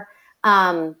there.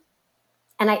 And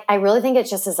I really think it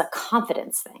just is a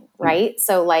confidence thing, right?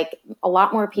 So like a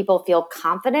lot more people feel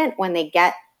confident when they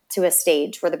get to a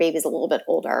stage where the baby's a little bit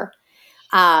older.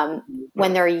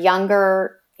 When they're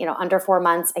younger, under 4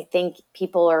 months, I think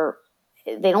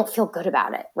they don't feel good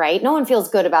about it, right? No one feels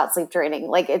good about sleep training.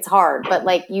 Like it's hard, but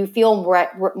like you feel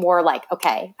more like,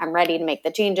 okay, I'm ready to make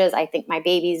the changes. I think my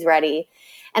baby's ready.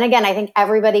 And again, I think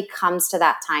everybody comes to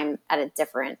that time at a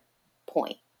different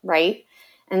point, right?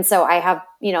 And so I have,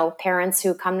 parents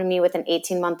who come to me with an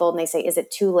 18-month-old and they say, is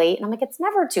it too late? And I'm like, it's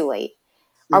never too late.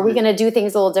 Mm-hmm. Are we going to do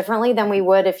things a little differently than we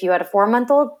would if you had a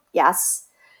 4-month-old? Yes.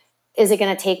 Is it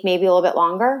going to take maybe a little bit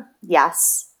longer?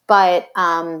 Yes. But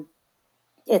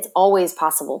it's always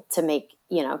possible to make,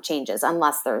 changes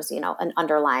unless there's, an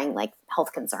underlying like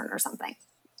health concern or something.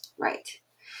 Right.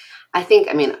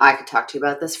 I could talk to you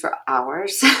about this for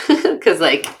hours because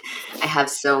like I have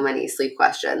so many sleep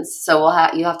questions. So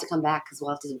you have to come back because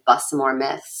we'll have to bust some more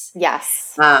myths.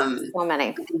 Yes. Um, So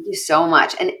many. thank you so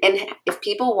much. And if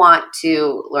people want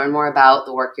to learn more about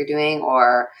the work you're doing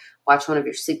or watch one of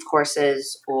your sleep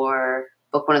courses or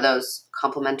book one of those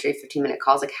complimentary 15-minute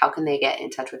calls, like how can they get in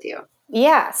touch with you?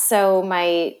 Yeah. So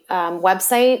my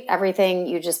website, everything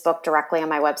you just book directly on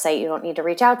my website. You don't need to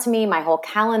reach out to me. My whole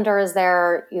calendar is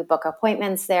there. You book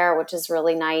appointments there, which is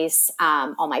really nice.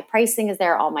 All my pricing is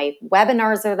there. All my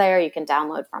webinars are there. You can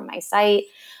download from my site.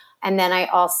 And then I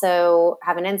also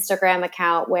have an Instagram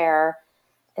account where,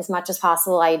 as much as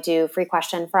possible, I do Free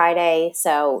Question Friday.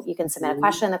 So you can submit a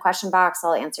question in the question box.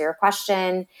 I'll answer your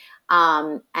question.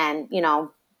 And,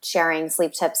 sharing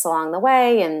sleep tips along the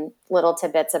way and little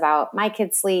tidbits about my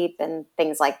kids' sleep and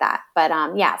things like that. But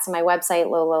so my website,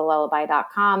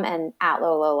 lololullaby.com, and at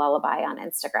lololullaby on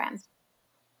Instagram.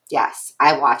 Yes,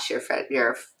 I watch your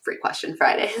Free Question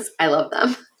Fridays. I love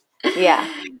them.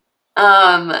 Yeah.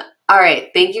 Um, all right.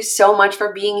 Thank you so much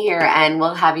for being here, and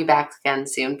we'll have you back again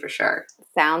soon for sure.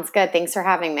 Sounds good. Thanks for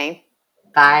having me.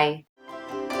 Bye.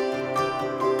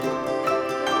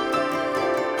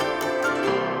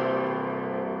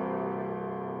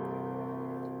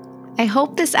 I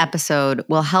hope this episode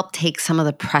will help take some of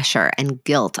the pressure and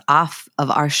guilt off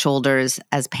of our shoulders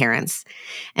as parents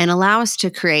and allow us to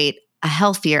create a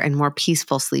healthier and more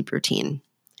peaceful sleep routine.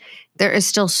 There is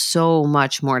still so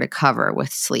much more to cover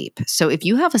with sleep. So if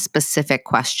you have a specific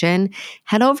question,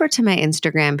 head over to my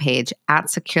Instagram page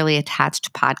at Securely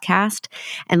Attached Podcast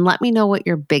and let me know what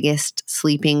your biggest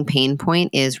sleeping pain point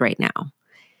is right now.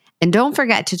 And don't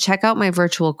forget to check out my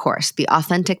virtual course, The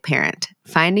Authentic Parent,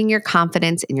 Finding Your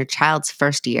Confidence in Your Child's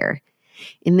First Year.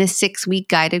 In this 6-week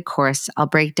guided course, I'll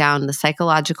break down the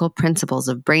psychological principles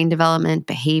of brain development,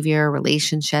 behavior,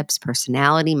 relationships,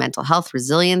 personality, mental health,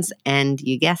 resilience, and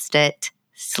you guessed it,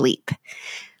 sleep.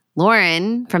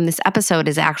 Lauren from this episode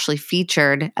is actually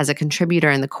featured as a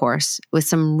contributor in the course with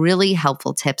some really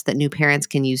helpful tips that new parents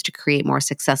can use to create more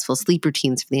successful sleep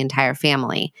routines for the entire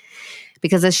family.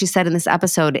 Because as she said in this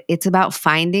episode, it's about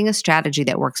finding a strategy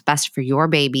that works best for your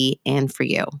baby and for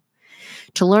you.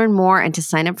 To learn more and to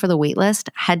sign up for the waitlist,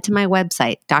 head to my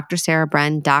website,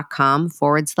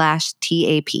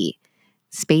 drsarahbren.com/TAP.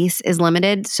 Space is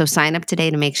limited, so sign up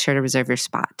today to make sure to reserve your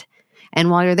spot.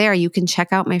 And while you're there, you can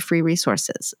check out my free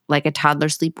resources, like a toddler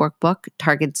sleep workbook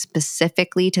targeted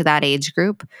specifically to that age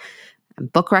group,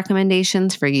 book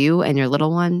recommendations for you and your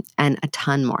little one, and a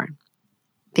ton more.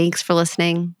 Thanks for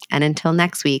listening, and until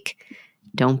next week,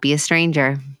 don't be a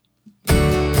stranger.